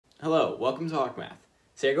Hello, welcome to Hawk Math.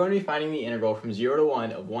 So you're going to be finding the integral from 0 to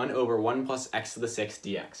 1 of 1 over 1 plus x to the 6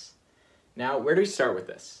 dx. Now, where do we start with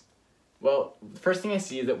this? Well, the first thing I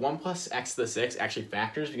see is that 1 plus x to the 6 actually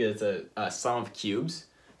factors because it's a sum of cubes.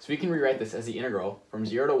 So we can rewrite this as the integral from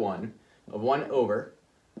 0 to 1 of 1 over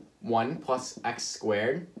 1 plus x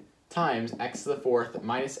squared times x to the 4th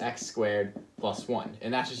minus x squared plus 1.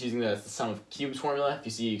 And that's just using the sum of cubes formula. If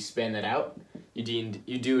you see you expand that out, you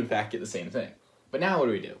do in fact get the same thing. But now what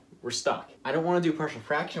do? We're stuck. I don't want to do partial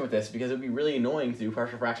fraction with this because it would be really annoying to do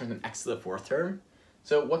partial fraction with an x to the 4th term.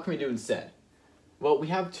 So what can we do instead? Well, we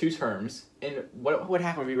have two terms, and what would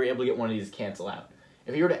happen if we were able to get one of these to cancel out?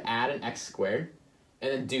 If we were to add an x squared,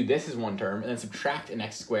 and then do this as one term, and then subtract an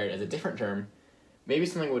x squared as a different term, maybe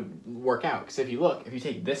something would work out. Because if you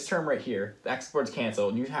take this term right here, the x squareds cancel,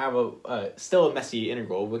 and you have still a messy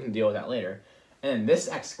integral, we can deal with that later, and then this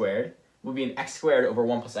x squared would be an x squared over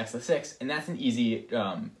 1 plus x to the 6, and that's an easy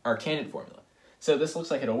arctangent formula. So this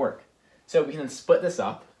looks like it'll work. So we can then split this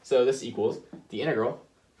up, so this equals the integral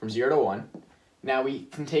from 0 to 1. Now we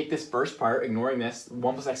can take this first part, ignoring this,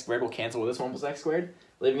 1 plus x squared will cancel with this 1 plus x squared,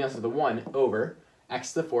 leaving us with the 1 over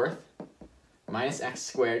x to the 4th minus x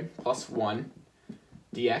squared plus 1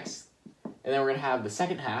 dx. And then we're going to have the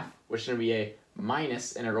second half, which is going to be a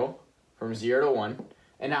minus integral from 0 to 1.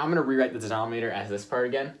 And now I'm going to rewrite the denominator as this part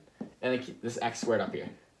again, and then keep this x squared up here,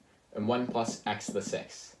 and 1 plus x to the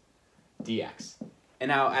 6 dx. And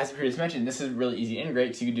now, as previously mentioned, this is really easy to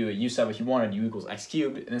integrate, so you could do a u sub if you wanted, u equals x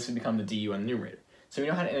cubed, and this would become the du on the numerator. So we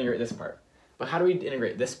know how to integrate this part. But how do we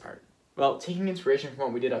integrate this part? Well, taking inspiration from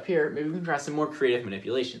what we did up here, maybe we can try some more creative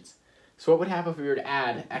manipulations. So what would happen if we were to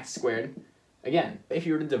add x squared? Again, if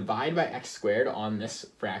you were to divide by x squared on this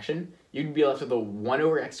fraction, you'd be left with a 1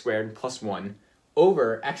 over x squared plus 1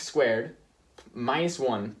 over x squared minus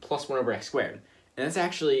 1 plus 1 over x squared. And that's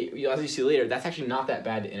actually, as you see later, that's actually not that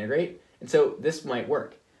bad to integrate. And so this might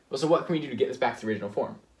work. Well, so what can we do to get this back to the original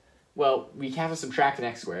form? Well, we have to subtract an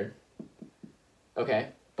x squared. Okay,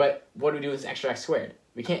 but what do we do with this extra x squared?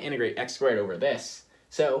 We can't integrate x squared over this.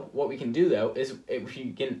 So what we can do, though, is if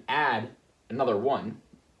we can add another 1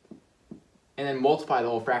 and then multiply the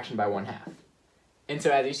whole fraction by 1/2. And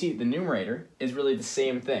so as you see, the numerator is really the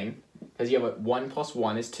same thing, because you have 1 plus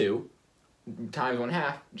 1 is 2, times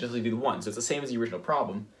 1/2, just leave you the 1. So it's the same as the original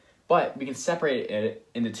problem, but we can separate it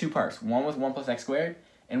into two parts, one with 1 plus x squared,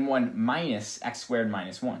 and one minus x squared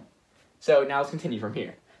minus 1. So now let's continue from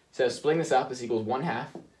here. So splitting this up, this equals 1/2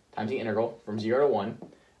 times the integral from 0 to 1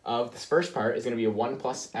 of this first part is going to be a 1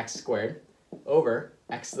 plus x squared over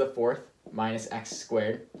x to the 4th minus x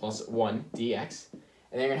squared plus 1 dx.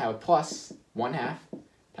 And then you're going to have a plus 1/2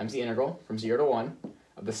 times the integral from 0 to 1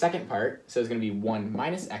 of the second part, so it's going to be 1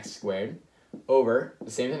 minus x squared over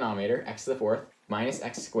the same denominator, x to the 4th minus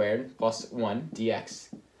x squared plus 1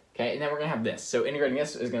 dx. Okay, and then we're going to have this. So integrating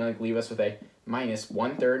this is going to leave us with a minus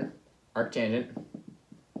 1/3 arctangent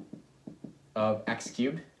of x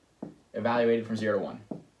cubed evaluated from 0 to 1.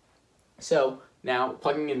 So now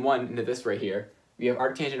plugging in 1 into this right here, we have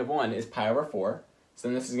arctangent of 1 is pi over 4. So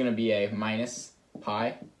then this is going to be a minus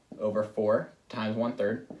pi over 4 times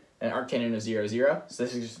 1/3. And arctangent of 0 is 0. So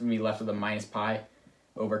this is just going to be left with a minus pi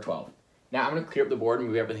over 12. Now I'm going to clear up the board and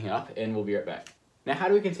move everything up, and we'll be right back. Now how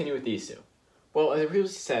do we continue with these two? Well, as I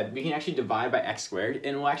previously said, we can actually divide by x squared, and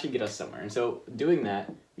it will actually get us somewhere. And so doing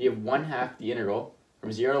that, we have 1/2 the integral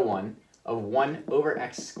from 0 to 1 of 1 over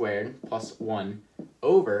x squared plus 1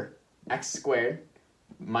 over x squared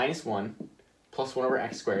minus 1 plus 1 over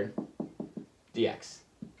x squared dx.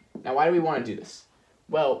 Now why do we want to do this?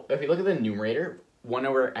 Well, if we look at the numerator, 1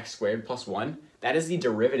 over x squared plus 1, that is the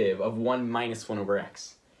derivative of 1 minus 1 over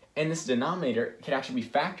x. And this denominator can actually be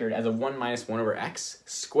factored as a 1 minus 1 over x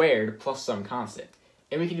squared plus some constant.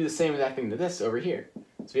 And we can do the same exact thing to this over here.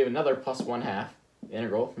 So we have another plus 1/2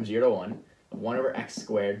 integral from 0 to 1 of 1 over x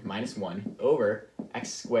squared minus 1 over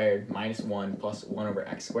x squared minus 1 plus 1 over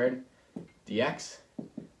x squared dx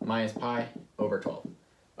minus pi over 12.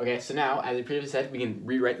 Okay, so now, as I previously said, we can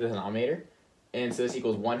rewrite the denominator. And so this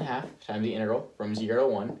equals 1/2 times the integral from 0 to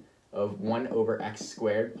 1 of 1 over x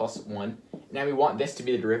squared plus 1. Now we want this to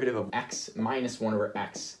be the derivative of x minus 1 over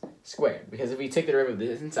x squared. Because if we take the derivative of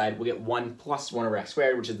this inside, we'll get 1 plus 1 over x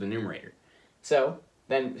squared, which is the numerator. So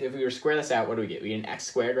then if we were to square this out, what do we get? We get an x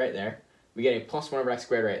squared right there. We get a plus 1 over x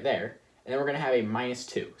squared right there. And then we're going to have a minus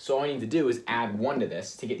 2. So all we need to do is add 1 to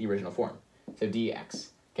this to get the original form. So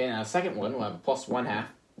dx. Okay, now the second one, we'll have a plus 1/2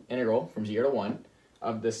 integral from 0 to 1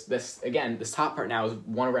 of this top part now is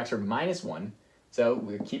 1 over x squared minus 1. So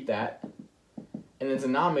we'll keep that. And the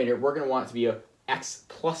denominator, we're going to want it to be a x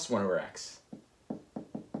plus 1 over x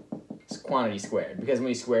quantity squared, because when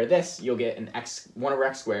you square this, you'll get an 1 over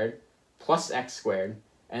x squared plus x squared,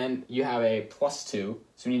 and then you have a plus 2,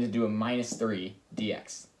 so we need to do a minus 3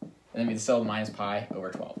 dx. And then we still have minus pi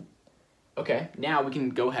over 12. Okay, now we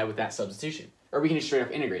can go ahead with that substitution. Or we can just straight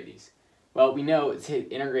up integrate these. Well, we know to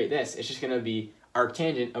integrate this, it's just going to be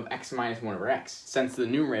arctangent of x minus 1 over x, since the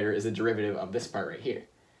numerator is a derivative of this part right here.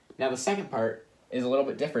 Now the second part is a little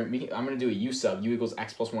bit different. I'm going to do a u sub, u equals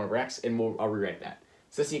x plus 1 over x, and I'll rewrite that.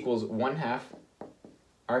 So this equals 1/2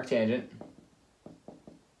 arctangent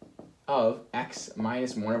of x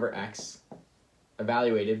minus 1 over x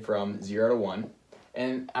evaluated from 0 to 1.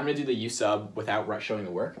 And I'm going to do the u sub without showing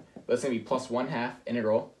the work. But it's going to be plus 1/2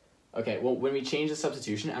 integral. Okay, well, when we change the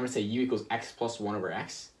substitution, I'm going to say u equals x plus 1 over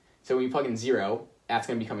x. So when you plug in 0, that's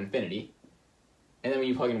going to become infinity. And then when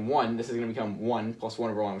you plug in 1, this is going to become 1 plus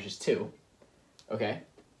 1 over 1, which is 2. Okay?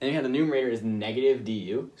 And you have the numerator is negative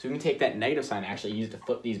du. So we can take that negative sign and actually use it to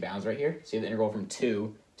flip these bounds right here. So you have the integral from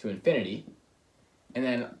 2 to infinity. And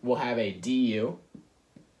then we'll have a du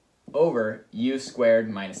over u squared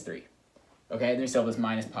minus 3. Okay, then we still have this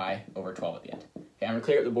minus pi over 12 at the end. Okay, I'm going to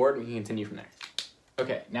clear up the board and we can continue from there.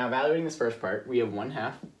 Okay, now evaluating this first part, we have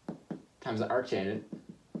 1/2 times the arctangent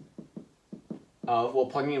of, well,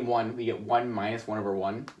 plugging in 1, we get 1 minus 1 over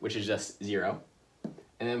 1, which is just 0.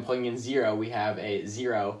 And then plugging in 0, we have a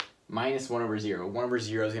 0 minus 1 over 0. 1 over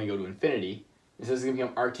 0 is going to go to infinity. So this is going to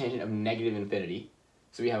become arctangent of negative infinity.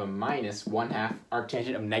 So we have a minus 1/2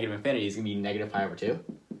 arctangent of negative infinity is going to be negative pi over 2.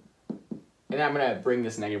 And then I'm going to bring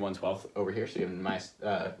this negative 1/12 over here, so we have minus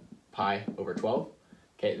pi over 12.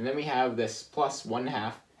 Okay, and then we have this plus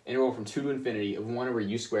 1/2 integral from 2 to infinity of 1 over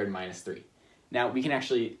u squared minus 3. Now, we can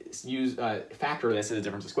actually use factor this as a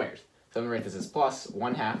difference of squares. So I'm going to write this as plus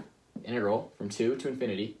 1/2 integral from 2 to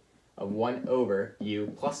infinity of 1 over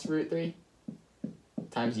u plus root 3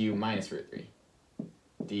 times u minus root 3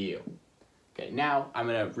 du. Okay, now I'm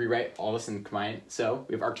going to rewrite all this and combine it. So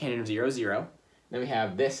we have arctangent of 0, 0. Then we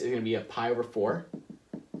have this is going to be a pi over 4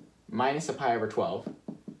 minus a pi over 12.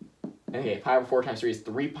 Okay, pi over 4 times 3 is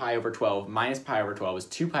 3 pi over 12 minus pi over 12 is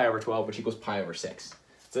 2 pi over 12, which equals pi over 6.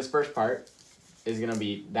 So this first part is going to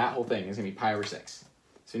be, that whole thing is going to be pi over 6.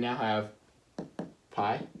 So we now have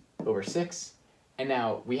pi over 6. And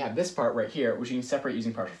now we have this part right here, which you can separate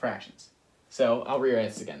using partial fractions. So I'll rewrite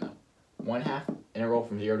this again though. 1/2 integral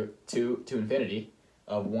from 0 to infinity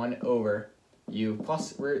of 1 over u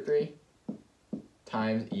plus root 3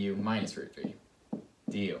 times u minus root 3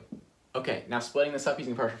 du. Okay, now splitting this up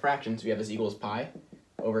using partial fractions, we have this equals pi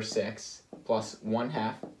over 6 plus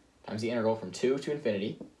 1/2 times the integral from 2 to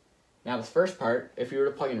infinity. Now this first part, if you were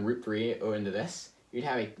to plug in root 3 into this, you'd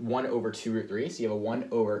have a 1 over 2 root 3, so you have a 1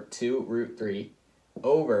 over 2 root 3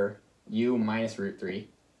 over u minus root 3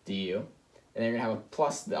 du. And then you're going to have a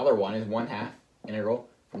plus, the other one is 1/2 integral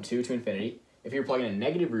from 2 to infinity. If you're plugging in a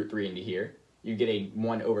negative root 3 into here, you get a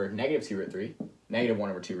 1 over negative 2 root 3, negative 1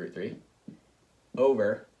 over 2 root 3,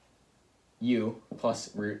 over u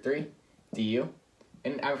plus root 3 du.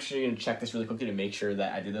 And I'm actually going to check this really quickly to make sure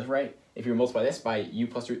that I did this right. If you multiply this by u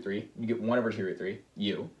plus root 3, you get 1 over 2 root 3,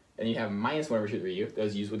 u. And you have minus 1 over 2 root 3 u.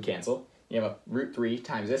 Those u's would cancel. You have a root 3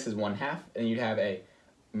 times this is 1/2, and you'd have a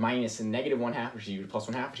minus a negative 1/2, which is u, plus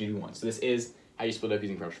 1/2, which is u1. So this is how you split up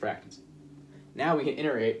using partial fractions. Now we can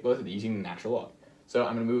integrate both of these using the natural log. So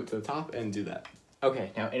I'm going to move it to the top and do that.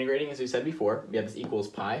 Okay, now integrating, as we said before, we have this equals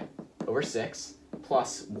pi over 6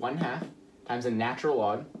 plus 1/2 times the natural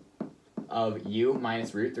log of u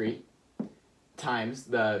minus root 3 times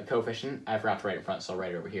the coefficient. I forgot to write it in front, so I'll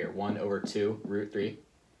write it over here. 1 over 2 root 3.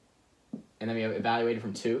 And then we have evaluated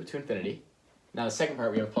from 2 to infinity. Now the second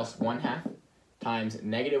part, we have plus 1/2 times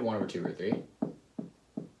negative 1 over 2 root 3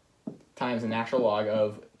 times the natural log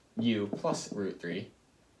of u plus root 3.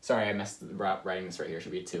 Sorry, I messed up writing this right here. It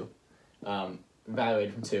should be a 2.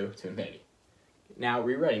 Evaluated from 2 to infinity. Now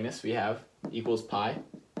rewriting this, we have equals pi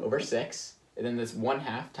over 6. And then this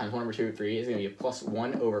 1/2 times 1 over 2 root 3 is going to be a plus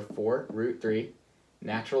 1 over 4 root 3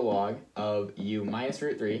 natural log of u minus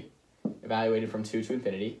root 3 evaluated from 2 to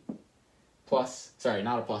infinity. Plus, sorry,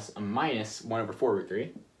 not a plus, a minus 1 over 4 root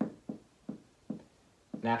 3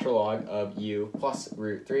 natural log of u plus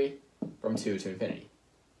root 3 from 2 to infinity.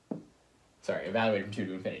 Sorry, evaluated from 2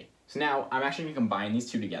 to infinity. So now I'm actually going to combine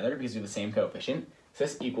these two together because they're the same coefficient. So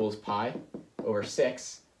this equals pi over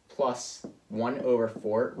 6 plus 1 over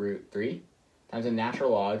 4 root 3 times the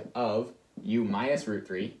natural log of u minus root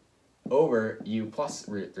 3 over u plus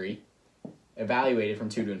root 3 evaluated from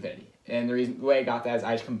 2 to infinity. And the way I got that is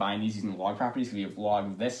I just combined these using the log properties because we have log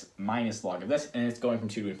of this minus log of this, and it's going from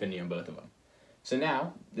 2 to infinity on both of them. So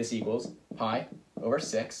now this equals pi over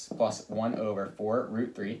 6 plus 1 over 4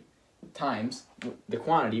 root 3 times the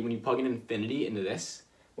quantity. When you plug in infinity into this,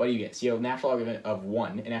 what do you get? So you have natural log of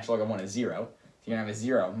 1, and natural log of 1 is 0. So you're going to have a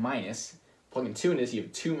 0 minus, plug in 2 into this, you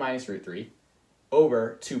have 2 minus root 3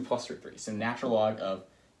 over 2 plus root 3. So natural log of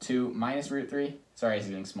 2 minus root 3, sorry it's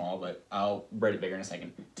getting small, but I'll write it bigger in a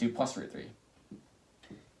second, 2 plus root 3.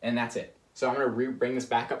 And that's it. So I'm going to bring this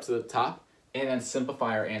back up to the top and then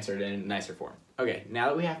simplify our answer in a nicer form. Okay, now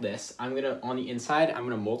that we have this, on the inside, I'm going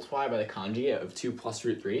to multiply by the conjugate of 2 plus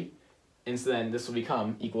root 3. And so then this will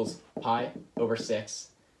become equals pi over 6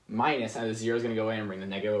 minus, and the 0 is going to go away and bring the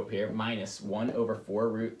negative over here, minus 1 over 4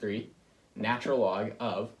 root 3 natural log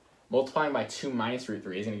of, multiplying by 2 minus root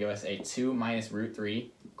 3 is going to give us a 2 minus root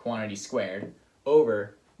 3 quantity squared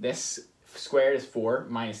over, this squared is 4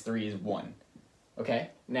 minus 3 is 1. Okay,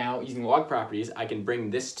 now using log properties, I can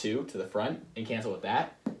bring this 2 to the front and cancel with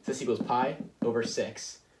that. So this equals pi over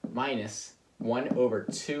 6 minus 1 over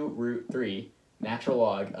 2 root 3 natural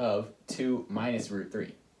log of 2 minus root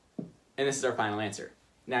 3. And this is our final answer.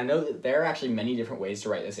 Now note that there are actually many different ways to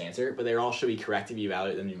write this answer, but they all should be correct if you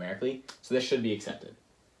evaluate them numerically, so this should be accepted.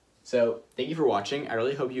 So thank you for watching. I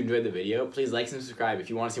really hope you enjoyed the video. Please like and subscribe if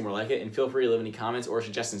you want to see more like it, and feel free to leave any comments or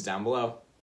suggestions down below.